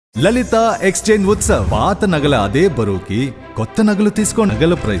లలిత exchange Utsav పాత నగల అదే బరువుకి కొత్త నగలు తీసుకో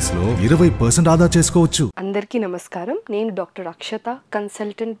నగల ప్రైస్ లో 20% ఆదా చేసుకోవచ్చు. అందరికీ నమస్కారం. నేను డాక్టర్ అక్షత,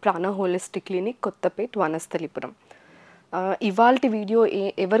 కన్సల్టెంట్ ప్రాణ హోలిస్టిక్ క్లినిక్, కొత్తపేట్, వనస్థలిపురం. ఇవాల్టి వీడియో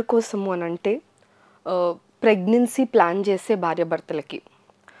ఎవరి కోసము అని అంటే ప్రెగ్నెన్సీ ప్లాన్ చేసే భార్యాభర్తలకి,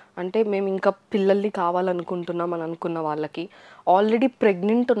 అంటే మేము ఇంకా పిల్లల్ని కావాలనుకుంటున్నాం అని అనుకున్న వాళ్ళకి, ఆల్రెడీ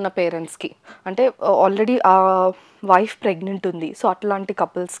ప్రెగ్నెంట్ ఉన్న పేరెంట్స్కి, అంటే ఆల్రెడీ ఆ వైఫ్ ప్రెగ్నెంట్ ఉంది, సో అట్లాంటి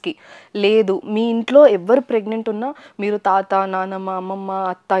కపుల్స్కి, లేదు మీ ఇంట్లో ఎవరు ప్రెగ్నెంట్ ఉన్నా మీరు తాత, నానమ్మ, అమ్మమ్మ,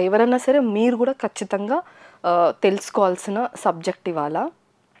 అత్త ఎవరైనా సరే మీరు కూడా ఖచ్చితంగా తెలుసుకోవాల్సిన సబ్జెక్ట్ ఇవాళ.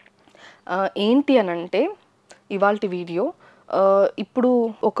 ఏంటి అని అంటే ఇవాల్టి వీడియో, ఇప్పుడు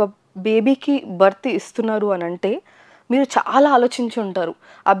ఒక బేబీకి బర్త్ ఇస్తున్నారు అని అంటే మీరు చాలా ఆలోచించి ఉంటారు.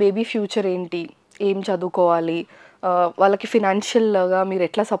 ఆ బేబీ ఫ్యూచర్ ఏంటి, ఏం చదువుకోవాలి, వాళ్ళకి ఫినాన్షియల్గా మీరు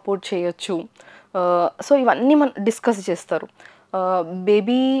ఎట్లా సపోర్ట్ చేయొచ్చు, సో ఇవన్నీ మనం డిస్కస్ చేస్తారు.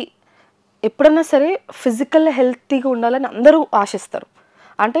 బేబీ ఎప్పుడన్నా సరే ఫిజికల్ హెల్తీగా ఉండాలని అందరూ ఆశిస్తారు.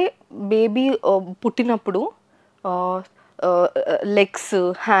 అంటే బేబీ పుట్టినప్పుడు లెగ్స్,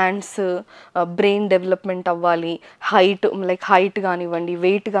 హ్యాండ్స్, బ్రెయిన్ డెవలప్మెంట్ అవ్వాలి, హైట్ కానివ్వండి,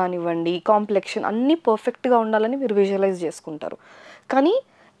 వెయిట్ కానివ్వండి, కాంప్లెక్షన్ అన్నీ పర్ఫెక్ట్గా ఉండాలని మీరు విజువలైజ్ చేసుకుంటారు. కానీ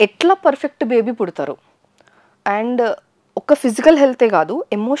ఎట్లా పర్ఫెక్ట్ బేబీ పుడతారు, అండ్ ఒక ఫిజికల్ హెల్తే కాదు,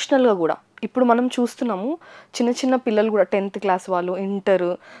 ఎమోషనల్గా కూడా. ఇప్పుడు మనం చూస్తున్నాము చిన్న చిన్న పిల్లలు కూడా 10th క్లాస్ వాళ్ళు, ఇంటర్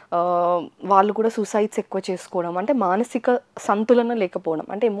వాళ్ళు కూడా సూసైడ్స్ ఎక్కువ చేసుకోవడం, అంటే మానసిక సంతులన లేకపోవడం,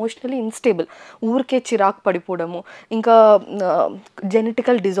 అంటే ఎమోషనలీ ఇన్స్టేబుల్, ఊరికే చిరాకు పడిపోవడము, ఇంకా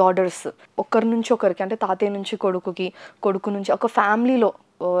జెనెటికల్ డిజార్డర్స్ ఒకరి నుంచి ఒకరికి, అంటే తాతయ్య నుంచి కొడుకుకి, కొడుకు నుంచి ఒక ఫ్యామిలీలో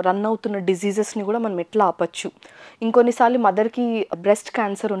రన్ అవుతున్న డిజీజెస్ని కూడా మనం ఎట్లా ఆపచ్చు. ఇంకొన్నిసార్లు మదర్కి బ్రెస్ట్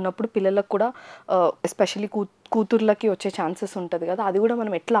క్యాన్సర్ ఉన్నప్పుడు పిల్లలకు కూడా ఎస్పెషల్లీ కూతుర్లకి వచ్చే ఛాన్సెస్ ఉంటుంది కదా, అది కూడా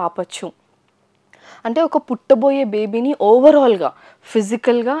మనం ఎట్లా ఆపచ్చు. అంటే ఒక పుట్టబోయే బేబీని ఓవరాల్గా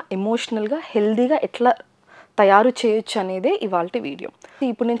ఫిజికల్గా, ఎమోషనల్గా, హెల్దీగా ఎట్లా తయారు చేయొచ్చు అనేదే ఇవాల్టి వీడియో.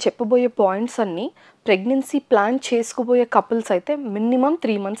 ఇప్పుడు నేను చెప్పబోయే పాయింట్స్ అన్నీ ప్రెగ్నెన్సీ ప్లాన్ చేసుకుపోయే కపుల్స్ అయితే మినిమం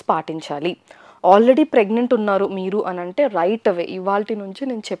 3 months పాటించాలి. ఆల్రెడీ ప్రెగ్నెంట్ ఉన్నారు మీరు అని అంటే రైట్ అవే ఇవాల్టి నుంచి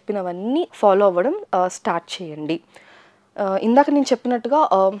నేను చెప్పినవన్నీ ఫాలో అవ్వడం స్టార్ట్ చేయండి. ఇందాక నేను చెప్పినట్టుగా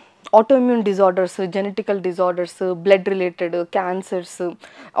autoimmune disorders, genetical disorders, blood related cancers,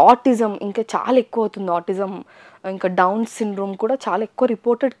 autism ఇంకా చాలా ఎక్కువ అవుతుంది. ఆటిజం ఇంకా డౌన్ సిండ్రోమ్ కూడా చాలా ఎక్కువ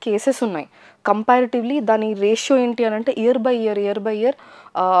రిపోర్టెడ్ కేసెస్ ఉన్నాయి. కంపారిటివ్లీ దాని రేషియో ఏంటి అని అంటే ఇయర్ బై ఇయర్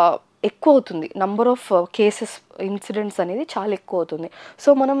ఎక్కువ అవుతుంది. నంబర్ ఆఫ్ కేసెస్, ఇన్సిడెంట్స్ అనేది చాలా ఎక్కువ అవుతుంది.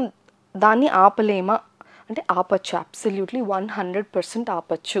 సో మనం దాన్ని ఆపలేమా అంటే ఆపచ్చు, అబ్సల్యూట్లీ 100%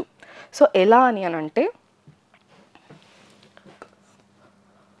 ఆపచ్చు. సో ఎలా అని అంటే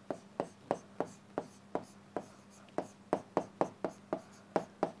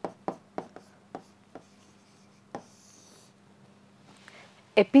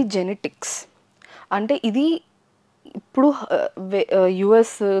ఎపిజెనెటిక్స్ అంటే ఇది ఇప్పుడు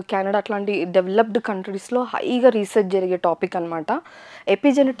యుఎస్, కెనడా అట్లాంటి డెవలప్డ్ కంట్రీస్లో హైగా రీసెర్చ్ జరిగే టాపిక్ అనమాట.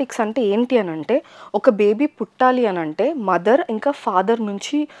 ఎపిజెనెటిక్స్ అంటే ఏంటి అని అంటే ఒక బేబీ పుట్టాలి అని అంటే మదర్ ఇంకా ఫాదర్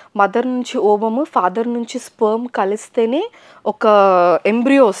నుంచి ఓవము, ఫాదర్ నుంచి స్పర్మ్ కలిస్తేనే ఒక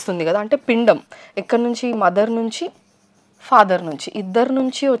ఎంబ్రియో వస్తుంది కదా, అంటే పిండం. ఎక్కడి నుంచి? మదర్ నుంచి, ఫాదర్ నుంచి, ఇద్దరు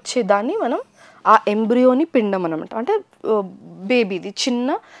నుంచి వచ్చేదాన్ని మనం ఆ ఎంబ్రియోని పిండం అనమాట, అంటే బేబీది చిన్న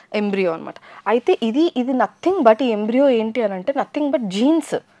ఎంబ్రియో అనమాట. అయితే ఇది నథింగ్ బట్, ఈ ఎంబ్రియో ఏంటి అని అంటే నథింగ్ బట్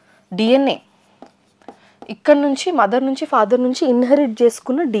జీన్స్, డిఎన్ఏ. ఇక్కడ నుంచి మదర్ నుంచి, ఫాదర్ నుంచి ఇన్హెరిట్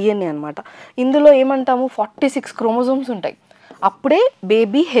చేసుకున్న డిఎన్ఏ అనమాట. ఇందులో ఏమంటాము 46 క్రోమోజోమ్స్ ఉంటాయి. అప్పుడే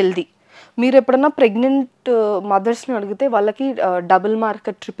బేబీ హెల్దీ. మీరు ఎప్పుడన్నా ప్రెగ్నెంట్ మదర్స్ని అడిగితే వాళ్ళకి double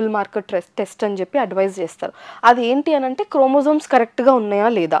marker, triple marker test అని చెప్పి అడ్వైజ్ చేస్తారు. అది ఏంటి అని అంటే క్రోమోజోమ్స్ కరెక్ట్గా ఉన్నాయా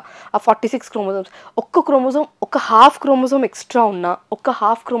లేదా. ఆ 46 క్రోమోజోమ్స్, ఒక్క క్రోమోజోమ్, ఒక హాఫ్ క్రోమోజోమ్ ఎక్స్ట్రా ఉన్నా, ఒక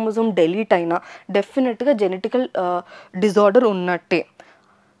హాఫ్ క్రోమోజోమ్ డెలీట్ అయినా డెఫినెట్గా జెనెటికల్ డిజార్డర్ ఉన్నట్టే.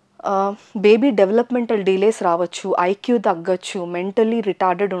 బేబీ డెవలప్మెంటల్ డిలేస్ రావచ్చు, ఐక్యూ తగ్గచ్చు, మెంటలీ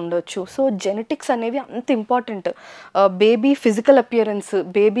రిటార్డెడ్ ఉండొచ్చు. సో జెనెటిక్స్ అనేవి అంత important. Baby physical appearance,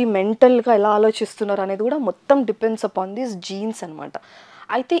 baby మెంటల్గా ఎలా ఆలోచిస్తున్నారు అనేది కూడా మొత్తం డిపెండ్స్ అపాన్ దీస్ జీన్స్ అనమాట.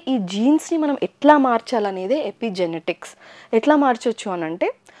 అయితే ఈ జీన్స్ని మనం ఎట్లా మార్చాలనేదే ఎపిజెనెటిక్స్. ఎట్లా మార్చవచ్చు అని అంటే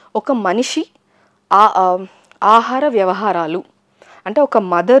ఒక మనిషి ఆహార వ్యవహారాలు, అంటే ఒక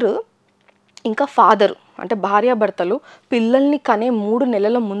మదరు ఇంకా ఫాదర్, అంటే భార్యాభర్తలు పిల్లల్ని కనే 3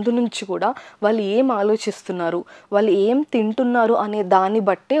 నెలల ముందు నుంచి కూడా వాళ్ళు ఏం ఆలోచిస్తున్నారు, వాళ్ళు ఏం తింటున్నారు అనే దాన్ని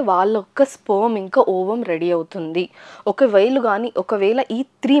బట్టే వాళ్ళ యొక్క స్పర్మ్ ఇంకా ఓవం రెడీ అవుతుంది. ఒకవేళ ఈ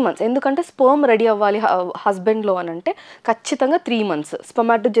 3 మంత్స్, ఎందుకంటే స్పర్మ్ రెడీ అవ్వాలి హస్బెండ్లో అని అంటే ఖచ్చితంగా 3 మంత్స్,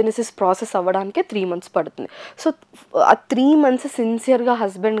 స్పర్మాటోజెనిసిస్ ప్రాసెస్ అవ్వడానికే 3 మంత్స్ పడుతుంది. సో ఆ 3 మంత్స్ సిన్సియర్గా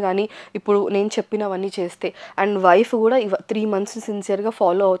హస్బెండ్ కానీ ఇప్పుడు నేను చెప్పినవన్నీ చేస్తే అండ్ వైఫ్ కూడా 3 మంత్స్ సిన్సియర్గా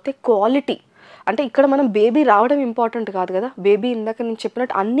ఫాలో అవుతే క్వాలిటీ, అంటే ఇక్కడ మనం బేబీ రావడం ఇంపార్టెంట్ కాదు కదా, బేబీ ఇందాక నేను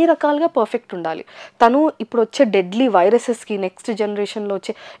చెప్పినట్టు అన్ని రకాలుగా పర్ఫెక్ట్ ఉండాలి. తను ఇప్పుడు వచ్చే డెడ్లీ వైరసెస్కి నెక్స్ట్ జనరేషన్లో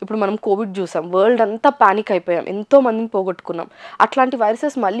వచ్చే, ఇప్పుడు మనం కోవిడ్ చూసాం, వరల్డ్ అంతా ప్యానిక్ అయిపోయాం, ఎంతో మందిని పోగొట్టుకున్నాం. అట్లాంటి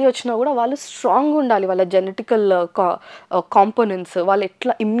వైరసెస్ మళ్ళీ వచ్చినా కూడా వాళ్ళు స్ట్రాంగ్ ఉండాలి, వాళ్ళ జెనెటికల్ కాంపోనెంట్స్, వాళ్ళు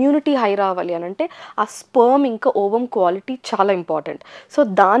ఎట్లా ఇమ్యూనిటీ హై రావాలి అని అంటే ఆ స్పర్మ్ ఇంకా ఓవం క్వాలిటీ చాలా ఇంపార్టెంట్. సో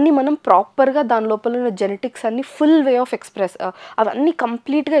దాన్ని మనం ప్రాపర్గా దాని లోపల ఉన్న జెనెటిక్స్ అన్ని ఫుల్ వే ఆఫ్ ఎక్స్ప్రెస్, అవన్నీ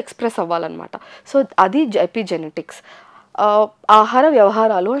కంప్లీట్గా ఎక్స్ప్రెస్ అవ్వాలన్నమాట. సో అది ఎపిజెనెటిక్స్. ఆహార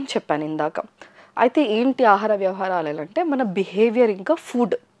వ్యవహారాలు అని చెప్పాను ఇందాక. అయితే ఏంటి ఆహార వ్యవహారాలు అంటే మన బిహేవియర్ ఇంకా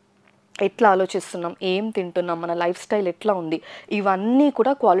ఫుడ్, ఎట్లా ఆలోచిస్తున్నాం, ఏం తింటున్నాం, మన లైఫ్ స్టైల్ ఎట్లా ఉంది, ఇవన్నీ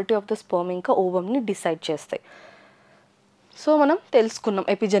కూడా క్వాలిటీ ఆఫ్ ద స్పర్మ్ ఇంకా ఓవంని డిసైడ్ చేస్తాయి. సో మనం తెలుసుకున్నాం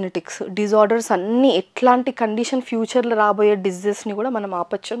ఎపిజెనెటిక్స్, డిజార్డర్స్ అన్నీ, ఎట్లాంటి కండిషన్ ఫ్యూచర్లో రాబోయే డిజీజెస్ని కూడా మనం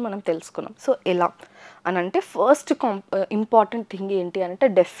ఆపచ్చు అని మనం తెలుసుకున్నాం. సో ఎలా అని అంటే ఫస్ట్ ఇంపార్టెంట్ థింగ్ ఏంటి అంటే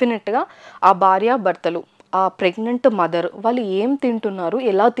డెఫినెట్గా ఆ భార్యాభర్తలు, ఆ ప్రెగ్నెంట్ మదర్ వాళ్ళు ఏం తింటున్నారు,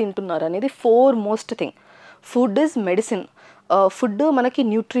 ఎలా తింటున్నారు అనేది foremost thing. Food is medicine. Food మనకి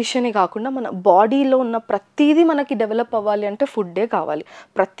న్యూట్రిషనే కాకుండా మన బాడీలో ఉన్న ప్రతిదీ మనకి డెవలప్ అవ్వాలి అంటే ఫుడ్డే కావాలి.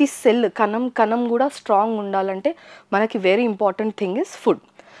 ప్రతి సెల్, కణం కూడా స్ట్రాంగ్ ఉండాలంటే మనకి very important thing is food.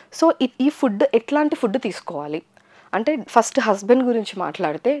 So ఈ ఫుడ్ ఎట్లాంటి ఫుడ్ తీసుకోవాలి అంటే ఫస్ట్ హస్బెండ్ గురించి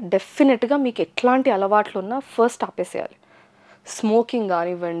మాట్లాడితే డెఫినెట్గా మీకు ఎట్లాంటి అలవాట్లు ఉన్నా ఫస్ట్ ఆపేసేయాలి. స్మోకింగ్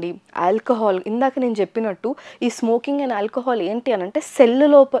కానివ్వండి, ఆల్కహాల్, ఇందాక నేను చెప్పినట్టు ఈ స్మోకింగ్ అండ్ ఆల్కహాల్ ఏంటి అని అంటే సెల్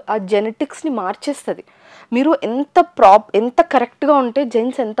లోపల ఆ జెనెటిక్స్ని మార్చేస్తుంది. మీరు ఎంత కరెక్ట్గా ఉంటే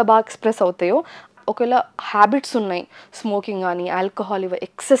జెన్స్ ఎంత బాగా ఎక్స్ప్రెస్ అవుతాయో, ఒకవేళ హ్యాబిట్స్ ఉన్నాయి స్మోకింగ్ కానీ ఆల్కహాల్, ఇవి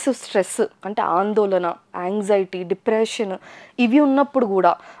ఎక్సెసివ్ స్ట్రెస్ అంటే ఆందోళన, యాంగ్జైటీ, డిప్రెషన్, ఇవి ఉన్నప్పుడు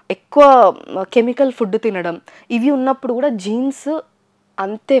కూడా ఎక్కువ కెమికల్ ఫుడ్ తినడం, ఇవి ఉన్నప్పుడు కూడా జీన్స్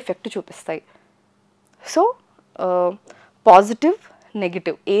అంతే ఎఫెక్ట్ చూపిస్తాయి. సో పాజిటివ్,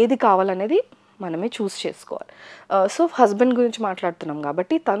 నెగిటివ్ ఏది కావాలనేది మనమే చూస్ చేసుకోవాలి. సో హస్బెండ్ గురించి మాట్లాడుతున్నాం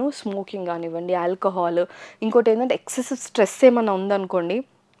కాబట్టి తను స్మోకింగ్ కానివ్వండి, ఆల్కహాల్, ఇంకోటి ఏంటంటే ఎక్సెసివ్ స్ట్రెస్ ఏమైనా ఉందనుకోండి,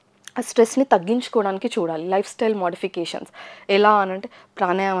 ఆ స్ట్రెస్ని తగ్గించుకోవడానికి చూడాలి. లైఫ్ స్టైల్ మోడిఫికేషన్స్ ఎలా అనంటే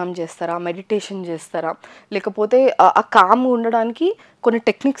ప్రాణాయామం చేస్తారా, మెడిటేషన్ చేస్తారా, లేకపోతే ఆ కామ్ ఉండడానికి కొన్ని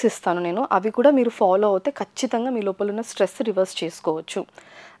టెక్నిక్స్ ఇస్తాను నేను, అవి కూడా మీరు ఫాలో అవుతే ఖచ్చితంగా మీ లోపల ఉన్న స్ట్రెస్ రివర్స్ చేసుకోవచ్చు.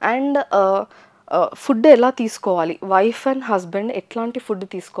 అండ్ ఫుడ్ ఎలా తీసుకోవాలి, వైఫ్ అండ్ హస్బెండ్ ఎట్లాంటి ఫుడ్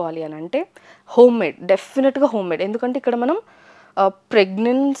తీసుకోవాలి అని అంటే హోమ్ మేడ్, డెఫినెట్గా హోమ్ మేడ్. ఎందుకంటే ఇక్కడ మనం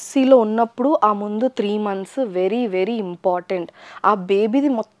ప్రెగ్నెన్సీలో ఉన్నప్పుడు ఆ ముందు 3 మంత్స్ వెరీ వెరీ ఇంపార్టెంట్. ఆ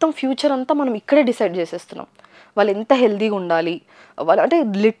బేబీది మొత్తం ఫ్యూచర్ అంతా మనం ఇక్కడే డిసైడ్ చేసేస్తున్నాం. వాళ్ళు ఎంత హెల్తీగా ఉండాలి, వాళ్ళు అంటే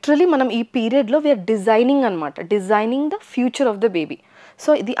లిటరలీ మనం ఈ పీరియడ్లో వీఆర్ డిజైనింగ్ అనమాట, designing the future of the baby. So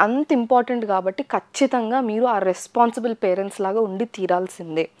ఇది అంత ఇంపార్టెంట్ కాబట్టి ఖచ్చితంగా మీరు ఆ రెస్పాన్సిబుల్ పేరెంట్స్ లాగా ఉండి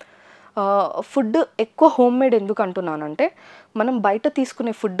తీరాల్సిందే. ఫుడ్ ఎక్కువ హోమ్ మేడ్ ఎందుకు అంటున్నానంటే మనం బయట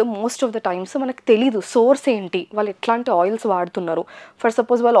తీసుకునే food most of the times మనకు తెలీదు సోర్స్ ఏంటి, వాళ్ళు ఎట్లాంటి ఆయిల్స్ వాడుతున్నారు. ఫర్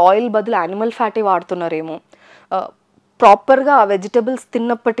సపోజ్ వాళ్ళు ఆయిల్ బదులు యానిమల్ ఫ్యాటే వాడుతున్నారేమో, ప్రాపర్గా ఆ వెజిటబుల్స్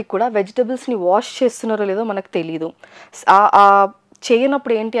తిన్నప్పటికి కూడా వెజిటబుల్స్ని వాష్ చేస్తున్నారో లేదో మనకు తెలీదు.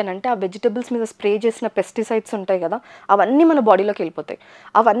 చేయనప్పుడు ఏంటి అని అంటే ఆ వెజిటబుల్స్ మీద స్ప్రే చేసిన పెస్టిసైడ్స్ ఉంటాయి కదా, అవన్నీ మన బాడీలోకి వెళ్ళిపోతాయి.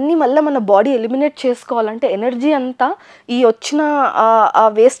 అవన్నీ మళ్ళీ మన బాడీ ఎలిమినేట్ చేసుకోవాలంటే ఎనర్జీ అంతా ఈ వచ్చిన ఆ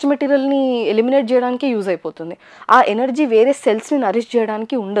వేస్ట్ మెటీరియల్ని ఎలిమినేట్ చేయడానికి యూజ్ అయిపోతుంది. ఆ ఎనర్జీ వేరే సెల్స్ని నరిష్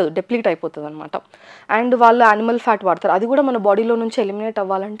చేయడానికి ఉండదు, డెప్లీట్ అయిపోతుంది అనమాట. అండ్ వాళ్ళు యానిమల్ ఫ్యాట్ వాడతారు, అది కూడా మన బాడీలో నుంచి ఎలిమినేట్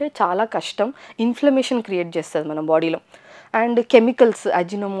అవ్వాలంటే చాలా కష్టం, ఇన్ఫ్లమేషన్ క్రియేట్ చేస్తుంది మన బాడీలో. అండ్ కెమికల్స్,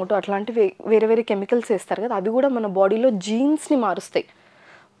 అజినోమోటో అట్లాంటివి వేరే వేరే కెమికల్స్ వేస్తారు కదా, అవి కూడా మన బాడీలో జీన్స్ని మారుస్తాయి.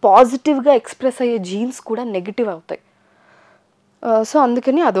 పాజిటివ్గా ఎక్స్ప్రెస్ అయ్యే జీన్స్ కూడా నెగిటివ్ అవుతాయి. సో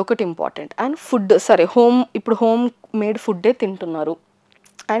అందుకని అదొకటి ఇంపార్టెంట్. అండ్ ఫుడ్ సరే ఇప్పుడు హోమ్ మేడ్ ఫుడ్డే తింటున్నారు.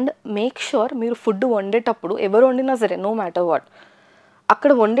 అండ్ మేక్ ష్యూర్ మీరు ఫుడ్ వండేటప్పుడు ఎవరు వండినా సరే నో మ్యాటర్ వాట్,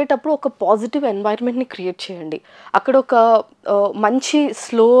 అక్కడ వండేటప్పుడు ఒక పాజిటివ్ ఎన్వైర్న్మెంట్ని క్రియేట్ చేయండి. అక్కడ ఒక మంచి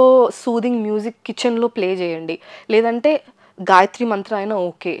స్లో సూదింగ్ మ్యూజిక్ కిచెన్లో ప్లే చేయండి. లేదంటే గాయత్రి మంత్ర అయినా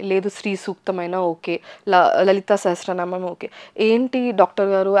ఓకే, లేదు శ్రీ సూక్తమైనా ఓకే, లలితా సహస్రనామం ఓకే. ఏంటి డాక్టర్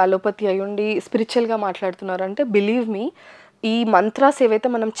గారు అలోపతి అయ్యుండి స్పిరిచువల్గా మాట్లాడుతున్నారంటే బిలీవ్ మీ, ఈ మంత్రాస్ ఏవైతే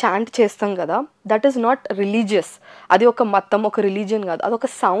మనం చాంట్ చేస్తాం కదా, దట్ ఈస్ నాట్ రిలీజియస్. అది ఒక మతం, ఒక రిలీజియన్ కాదు, అదొక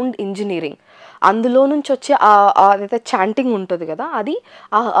సౌండ్ ఇంజనీరింగ్. అందులో నుంచి వచ్చే అదైతే చాంటింగ్ ఉంటుంది కదా, అది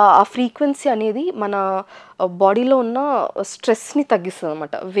ఆ ఫ్రీక్వెన్సీ అనేది మన బాడీలో ఉన్న స్ట్రెస్ని తగ్గిస్తుంది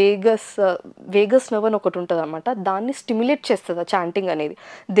అనమాట. వేగస్ నర్వ్ అని ఒకటి ఉంటుంది అనమాట, దాన్ని స్టిమ్యులేట్ చేస్తుంది ఆ చాంటింగ్ అనేది.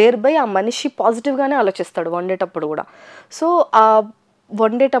 దేర్ బై ఆ మనిషి పాజిటివ్గానే ఆలోచిస్తాడు వండేటప్పుడు కూడా. సో ఆ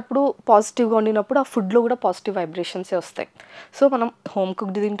వండేటప్పుడు పాజిటివ్గా వండినప్పుడు ఆ ఫుడ్లో కూడా పాజిటివ్ వైబ్రేషన్సే వస్తాయి. సో మనం హోమ్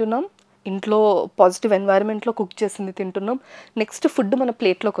కుక్డ్ తింటున్నాం, ఇంట్లో పాజిటివ్ ఎన్వైరన్మెంట్లో కుక్ చేసింది తింటున్నాం. నెక్స్ట్ ఫుడ్ మన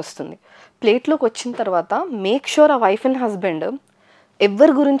ప్లేట్లోకి వస్తుంది. ప్లేట్లోకి వచ్చిన తర్వాత మేక్ షూర్ ఆ వైఫ్ అండ్ హస్బెండ్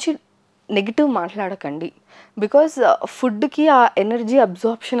ఎవరి గురించి నెగిటివ్ మాట్లాడకండి. బికాజ్ ఫుడ్కి ఆ ఎనర్జీ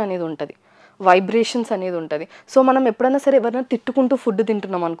అబ్జార్ప్షన్ అనేది ఉంటుంది, వైబ్రేషన్స్ అనేది ఉంటుంది. సో మనం ఎప్పుడైనా సరే ఎవరైనా తిట్టుకుంటూ ఫుడ్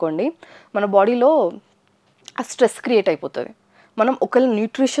తింటున్నాం అనుకోండి, మన బాడీలో ఆ స్ట్రెస్ క్రియేట్ అయిపోతుంది. మనం ఒకవేళ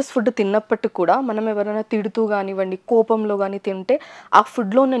న్యూట్రిషియస్ ఫుడ్ తిన్నప్పటికి కూడా మనం ఎవరైనా తిడుతూ కానివ్వండి, కోపంలో కానీ తింటే ఆ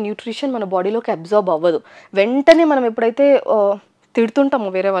ఫుడ్లో ఉన్న న్యూట్రిషన్ మన బాడీలోకి అబ్జార్బ్ అవ్వదు. వెంటనే మనం ఎప్పుడైతే తిడుతుంటామో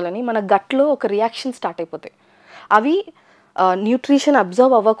వేరే వాళ్ళని, మన గట్లో ఒక రియాక్షన్ స్టార్ట్ అయిపోతాయి. అవి న్యూట్రిషన్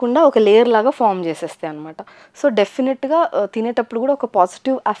అబ్జర్వ్ అవ్వకుండా ఒక లేయర్ లాగా ఫామ్ చేసేస్తాయి అనమాట. సో డెఫినెట్గా తినేటప్పుడు కూడా ఒక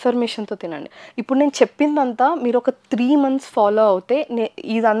పాజిటివ్ అఫర్మేషన్తో తినండి. ఇప్పుడు నేను చెప్పిందంతా మీరు ఒక 3 months ఫాలో అవుతే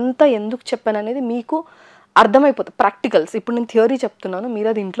ఇదంతా ఎందుకు చెప్పాను అనేది మీకు అర్థమైపోతుంది. ప్రాక్టికల్స్ ఇప్పుడు నేను థియరీ చెప్తున్నాను, మీరు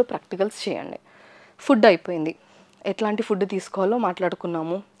అది ఇంట్లో ప్రాక్టికల్స్ చేయండి. ఫుడ్ అయిపోయింది, ఎట్లాంటి ఫుడ్ తీసుకోవాలో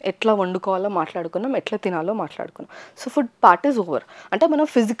మాట్లాడుకున్నాము, ఎట్లా వండుకోవాలో మాట్లాడుకున్నాం, ఎట్లా తినాలో మాట్లాడుకున్నాం. So food part is over. అంటే మనం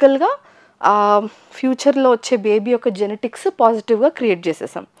ఫిజికల్గా ఫ్యూచర్లో వచ్చే బేబీ యొక్క జెనెటిక్స్ పాజిటివ్గా క్రియేట్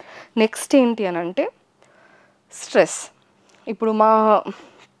చేసేసాం. నెక్స్ట్ ఏంటి అని అంటే స్ట్రెస్. ఇప్పుడు మా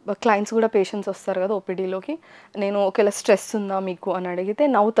క్లయింట్స్ కూడా పేషెంట్స్ వస్తారు కదా ఓపీడీలోకి, నేను ఒకవేళ స్ట్రెస్ ఉందా మీకు అని అడిగితే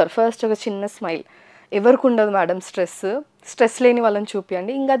నవ్వుతారు. ఫస్ట్ ఒక చిన్న స్మైల్. ఎవరికి ఉండదు మేడం స్ట్రెస్ లేని వాళ్ళని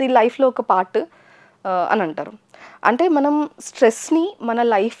చూపించండి, ఇంకా అది లైఫ్లో ఒక పార్ట్ అని అంటారు. అంటే మనం స్ట్రెస్ని మన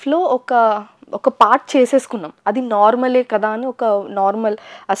లైఫ్లో ఒక పార్ట్ చేసేసుకున్నాం, అది నార్మలే కదా అని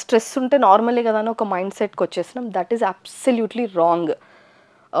ఆ స్ట్రెస్ ఉంటే నార్మలే కదా అని ఒక మైండ్ సెట్కి వచ్చేసినాం. That is absolutely wrong.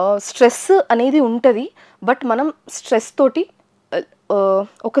 Stress అనేది ఉంటుంది, బట్ మనం స్ట్రెస్ తోటి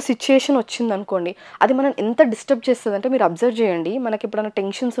ఒక సిచ్యుయేషన్ వచ్చింది అనుకోండి, అది మనం ఎంత డిస్టర్బ్ చేస్తుంది అంటే మీరు అబ్జర్వ్ చేయండి. మనకి ఎప్పుడైనా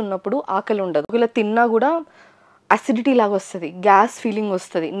టెన్షన్స్ ఉన్నప్పుడు ఆకలి ఉండదు, ఇలా తిన్నా కూడా అసిడిటీ లాగా వస్తుంది, గ్యాస్ ఫీలింగ్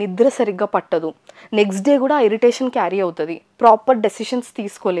వస్తుంది, నిద్ర సరిగ్గా పట్టదు, నెక్స్ట్ డే కూడా ఇరిటేషన్ క్యారీ అవుతుంది, ప్రాపర్ డెసిషన్స్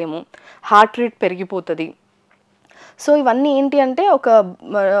తీసుకోలేము, హార్ట్ రేట్ పెరిగిపోతుంది. సో ఇవన్నీ ఏంటి అంటే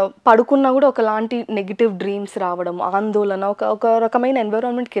పడుకున్నా కూడా ఒకలాంటి నెగిటివ్ డ్రీమ్స్ రావడం, ఆందోళన, ఒక రకమైన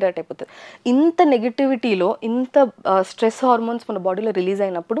ఎన్విరాన్మెంట్ క్రియేట్ అయిపోతుంది. ఇంత నెగిటివిటీలో ఇంత స్ట్రెస్ హార్మోన్స్ మన బాడీలో రిలీజ్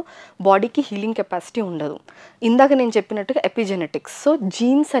అయినప్పుడు బాడీకి హీలింగ్ కెపాసిటీ ఉండదు. ఇందాక నేను చెప్పినట్టుగా ఎపిజెనెటిక్స్. సో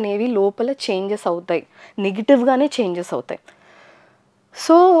జీన్స్ అనేవి లోపల చేంజెస్ అవుతాయి, నెగిటివ్గానే చేంజెస్ అవుతాయి.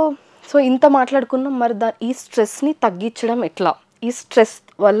 సో ఇంత మాట్లాడుకున్నాం. మరి ఈ స్ట్రెస్ని తగ్గించడం ఎట్లా, ఈ స్ట్రెస్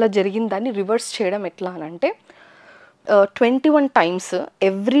వల్ల జరిగిన దాన్ని రివర్స్ చేయడం ఎట్లా అని అంటే 21 times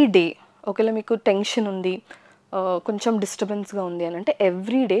ఎవ్రీ డే. ఒకవేళ మీకు టెన్షన్ ఉంది, కొంచెం డిస్టర్బెన్స్గా ఉంది అని అంటే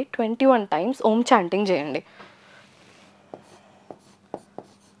ఎవ్రీ డే 21 times ఓం చాంటింగ్ చేయండి.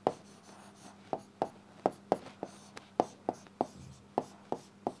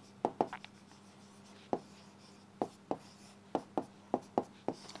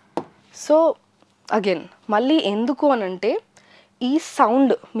 సో అగైన్ మళ్ళీ ఎందుకు అని అంటే ఈ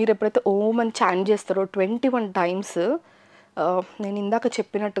సౌండ్ మీరు ఎప్పుడైతే ఓం అని చాంట్ చేస్తారో 21 times, నేను ఇందాక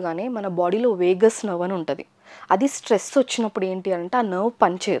చెప్పినట్టుగానే మన బాడీలో వేగస్ నర్వ్ అని ఉంటుంది. అది స్ట్రెస్ వచ్చినప్పుడు ఏంటి అంటే ఆ నర్వ్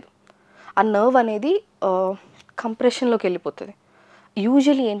పనిచేయదు, ఆ నర్వ్ అనేది కంప్రెషన్లోకి వెళ్ళిపోతుంది.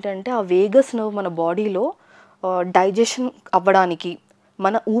 యూజువలీ ఏంటంటే ఆ వేగస్ నర్వ్ మన బాడీలో డైజెషన్ అవ్వడానికి,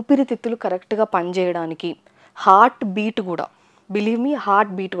 మన ఊపిరితిత్తులు కరెక్ట్గా పనిచేయడానికి, హార్ట్ బీట్ కూడా, బిలీవ్ మీ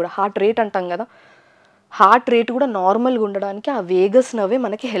హార్ట్ రేట్ అంటాం కదా, హార్ట్ రేట్ కూడా నార్మల్గా ఉండడానికి ఆ వేగస్ నర్వే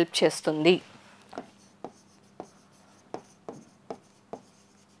మనకి హెల్ప్ చేస్తుంది.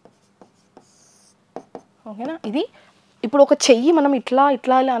 ఓకేనా? ఇది ఇప్పుడు ఒక చెయ్యి మనం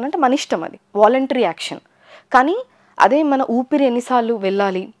ఇట్లా అని అంటే మన ఇష్టం, అది వాలంటరీ యాక్షన్. కానీ అదే మన ఊపిరి ఎన్నిసార్లు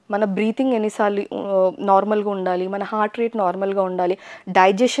వెళ్ళాలి, మన బ్రీతింగ్ ఎన్నిసార్లు నార్మల్గా ఉండాలి, మన హార్ట్ రేట్ నార్మల్గా ఉండాలి,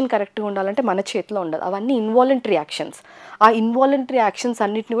 డైజెషన్ కరెక్ట్గా ఉండాలంటే మన చేతిలో ఉండదు. అవన్నీ ఇన్వాలంటరీ యాక్షన్స్. ఆ ఇన్వాలంటరీ యాక్షన్స్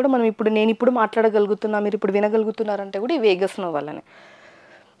అన్నిటిని కూడా నేను ఇప్పుడు మాట్లాడగలుగుతున్నా, మీరు ఇప్పుడు వినగలుగుతున్నారంటే కూడా ఈ వేగస్ నర్వ్ వల్లనే.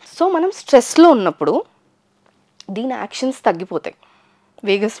 సో మనం స్ట్రెస్లో ఉన్నప్పుడు దీని యాక్షన్స్ తగ్గిపోతాయి,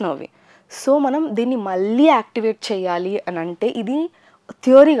 వేగస్ నర్వ్వి. సో మనం దీన్ని మళ్ళీ యాక్టివేట్ చేయాలి అని అంటే ఇది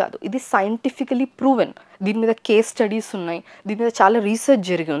థియరీ కాదు, ఇది సైంటిఫికలీ ప్రూవెన్. దీని మీద కేస్ స్టడీస్ ఉన్నాయి, దీని మీద చాలా రీసెర్చ్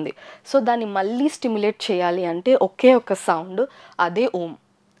జరిగి ఉంది. సో దాన్ని మళ్ళీ స్టిమ్యులేట్ చేయాలి అంటే ఒకే ఒక సౌండ్, అదే ఓం.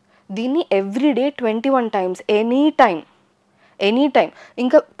 దీన్ని ఎవ్రీడే 21 times, ఎనీ టైం.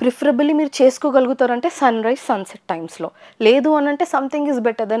 ఇంకా ప్రిఫరబుల్లీ మీరు చేసుకోగలుగుతారంటే సన్ రైజ్ సన్సెట్ టైమ్స్లో, లేదు అని అంటే something is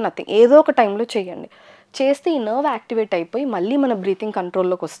better than nothing, ఏదో ఒక టైంలో చేయండి. చేస్తే ఈ నర్వ్ యాక్టివేట్ అయిపోయి మళ్ళీ మన బ్రీతింగ్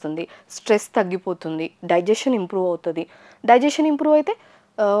కంట్రోల్లోకి వస్తుంది, స్ట్రెస్ తగ్గిపోతుంది, డైజెషన్ ఇంప్రూవ్ అవుతుంది. డైజెషన్ ఇంప్రూవ్ అయితే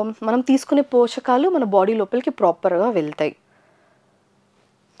మనం తీసుకునే పోషకాలు మన బాడీ లోపలికి ప్రాపర్గా వెళ్తాయి.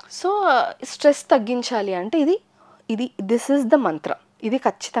 సో స్ట్రెస్ తగ్గించాలి అంటే దిస్ ఈజ్ ద మంత్ర. ఇది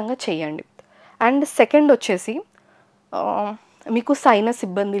ఖచ్చితంగా చేయండి. అండ్ సెకండ్ వచ్చేసి మీకు సైనస్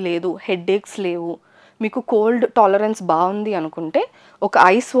ఇబ్బంది లేదు, హెడేక్స్ లేవు, మీకు కోల్డ్ టాలరెన్స్ బాగుంది అనుకుంటే ఒక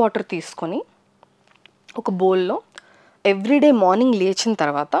ఐస్ వాటర్ తీసుకొని ఒక బౌల్లో ఎవ్రీడే మార్నింగ్ లేచిన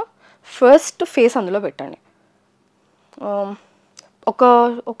తర్వాత ఫస్ట్ ఫేస్ అందులో పెట్టండి.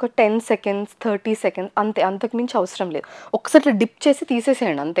 ఒక 10 సెకండ్స్ 30 సెకండ్స్ అంతే, అంతకు మించి అవసరం లేదు. ఒకసారి డిప్ చేసి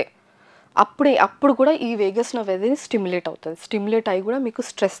తీసేసేయండి అంతే. అప్పుడు కూడా ఈ వేగస్ నర్వ్ అనేది స్టిమ్యులేట్ అవుతుంది. స్టిమ్యులేట్ అయ్యి కూడా మీకు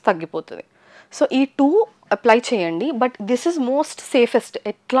స్ట్రెస్ తగ్గిపోతుంది. సో ఈ 2 అప్లై చేయండి. But this is most safest.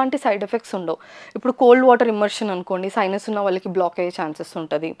 ఎట్లాంటి సైడ్ ఎఫెక్ట్స్ ఉండవు. ఇప్పుడు కోల్డ్ వాటర్ ఇమ్మర్షన్ అనుకోండి, సైనస్ ఉన్న వాళ్ళకి బ్లాక్ అయ్యే ఛాన్సెస్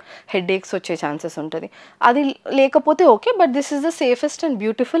ఉంటుంది, హెడేక్స్ వచ్చే ఛాన్సెస్ ఉంటుంది. అది లేకపోతే okay, but this is the safest and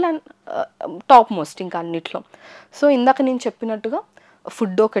beautiful and top most ఇంకా అన్నిట్లో. సో ఇందాక నేను చెప్పినట్టుగా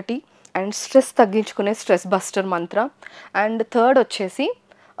ఫుడ్ ఒకటి, అండ్ స్ట్రెస్ తగ్గించుకునే stress buster Mantra, and third వచ్చేసి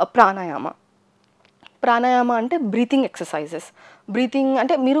ప్రాణాయామ అంటే బ్రీతింగ్ ఎక్సర్సైజెస్. బ్రీతింగ్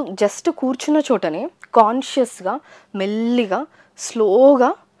అంటే మీరు జస్ట్ కూర్చున్న చోటనే కాన్షియస్గా మెల్లిగా స్లోగా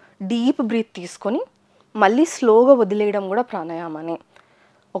డీప్ బ్రీత్ తీసుకొని మళ్ళీ స్లోగా వదిలేయడం కూడా ప్రాణాయామనే.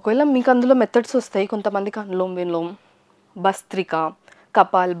 ఒకవేళ మీకు అందులో మెథడ్స్ వస్తాయి, కొంతమందికి అనులోమ్ విలోమ్, భస్త్రిక,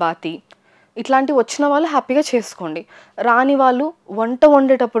 కపాల్ భాతి ఇట్లాంటివి వచ్చిన వాళ్ళు హ్యాపీగా చేసుకోండి. రాని వాళ్ళు వంట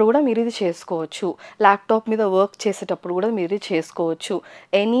వండేటప్పుడు కూడా మీరు ఇది చేసుకోవచ్చు, ల్యాప్టాప్ మీద వర్క్ చేసేటప్పుడు కూడా మీరు ఇది చేసుకోవచ్చు.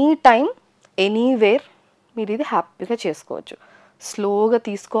 ఎనీ టైం ఎనీవేర్ మీరు ఇది హ్యాపీగా చేసుకోవచ్చు. స్లోగా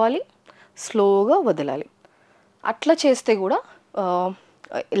తీసుకోవాలి, స్లోగా వదలాలి. అట్లా చేస్తే కూడా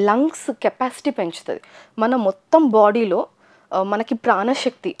లంగ్స్ కెపాసిటీ పెంచుతుంది. మన మొత్తం బాడీలో మనకి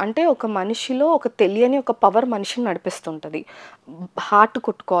ప్రాణశక్తి అంటే ఒక మనిషిలో ఒక తెలియని ఒక పవర్ మనిషిని నడిపిస్తుంటుంది. హార్ట్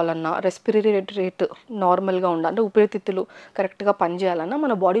కొట్టుకోవాలన్నా, రెస్పిరేటరీ రేట్ నార్మల్గా ఉండాలి, అంటే ఊపిరితిత్తులు కరెక్ట్గా పనిచేయాలన్నా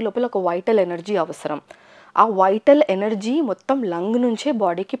మన బాడీ లోపల ఒక వైటల్ ఎనర్జీ అవసరం. ఆ వైటల్ ఎనర్జీ మొత్తం లంగ్ నుంచే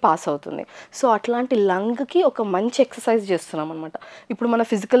బాడీకి పాస్ అవుతుంది. సో అట్లాంటి లంగ్కి ఒక మంచి ఎక్సర్సైజ్ చేస్తున్నాం అనమాట. ఇప్పుడు మన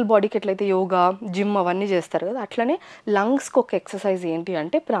ఫిజికల్ బాడీకి ఎట్లయితే యోగా, జిమ్ అవన్నీ చేస్తారు కదా, అట్లనే లంగ్స్కి ఒక ఎక్సర్సైజ్ ఏంటి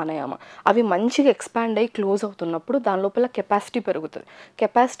అంటే ప్రాణాయామ. అవి మంచిగా ఎక్స్పాండ్ అయ్యి క్లోజ్ అవుతున్నప్పుడు దాని లోపల కెపాసిటీ పెరుగుతుంది.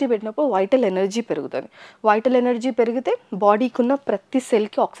 కెపాసిటీ పెట్టినప్పుడు వైటల్ ఎనర్జీ పెరుగుతుంది. వైటల్ ఎనర్జీ పెరిగితే బాడీకి ఉన్న ప్రతి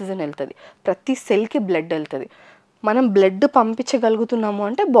సెల్కి ఆక్సిజన్ వెళ్తుంది, ప్రతి సెల్కి బ్లడ్ వెళ్తుంది. మనం బ్లడ్ పంపించగలుగుతున్నాము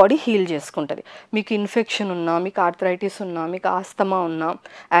అంటే బాడీ హీల్ చేసుకుంటుంది. మీకు ఇన్ఫెక్షన్ ఉన్నా, మీకు ఆర్థరైటిస్ ఉన్నా, మీకు ఆస్తమా ఉన్నా,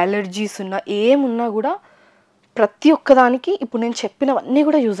 అలర్జీస్ ఉన్నా, ఏమున్నా కూడా ప్రతి ఒక్కదానికి ఇప్పుడు నేను చెప్పినవన్నీ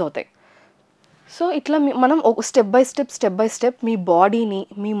కూడా యూజ్ అవుతాయి. సో ఇట్లా మనం ఒక స్టెప్ బై స్టెప్ మీ బాడీని,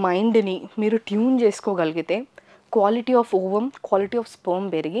 మీ మైండ్ని మీరు ట్యూన్ చేసుకోగలిగితే quality of ovum, quality of sperm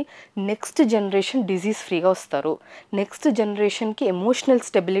పెరిగి నెక్స్ట్ జనరేషన్ డిజీజ్ ఫ్రీగా వస్తారు. నెక్స్ట్ జనరేషన్కి ఎమోషనల్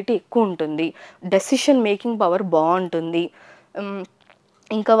స్టెబిలిటీ ఎక్కువ ఉంటుంది, డెసిషన్ మేకింగ్ పవర్ బాగుంటుంది,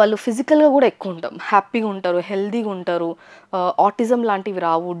 ఇంకా వాళ్ళు ఫిజికల్గా కూడా ఎక్కువ ఉంటాం, హ్యాపీగా ఉంటారు, హెల్దీగా ఉంటారు. ఆటిజం లాంటివి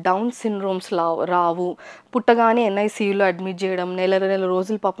రావు, డౌన్ సిండ్రోమ్స్ రావు. పుట్టగానే ఎన్ఐసీయూలో అడ్మిట్ చేయడం, నెల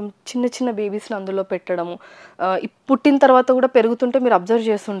రోజులు పాపం చిన్న బేబీస్ని అందులో పెట్టడము, పుట్టిన తర్వాత కూడా పెరుగుతుంటే మీరు అబ్జర్వ్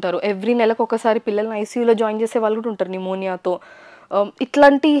చేస్తుంటారు, ఎవ్రీ నెలకు ఒకసారి పిల్లల్ని ఐసీయూలో జాయిన్ చేసే వాళ్ళు కూడా ఉంటారు నిమోనియాతో.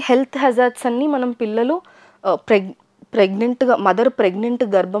 ఇట్లాంటి హెల్త్ హెజార్డ్స్ అన్నీ మనం పిల్లలు మదర్ ప్రెగ్నెంట్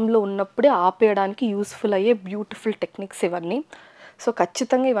గర్భంలో ఉన్నప్పుడే ఆపేయడానికి యూస్ఫుల్ అయ్యే బ్యూటిఫుల్ టెక్నిక్స్ ఇవన్నీ. సో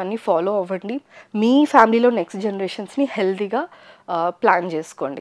ఖచ్చితంగా ఇవన్నీ ఫాలో అవ్వండి. మీ ఫ్యామిలీలో నెక్స్ట్ జనరేషన్స్ని హెల్తీగా ప్లాన్ చేసుకోండి.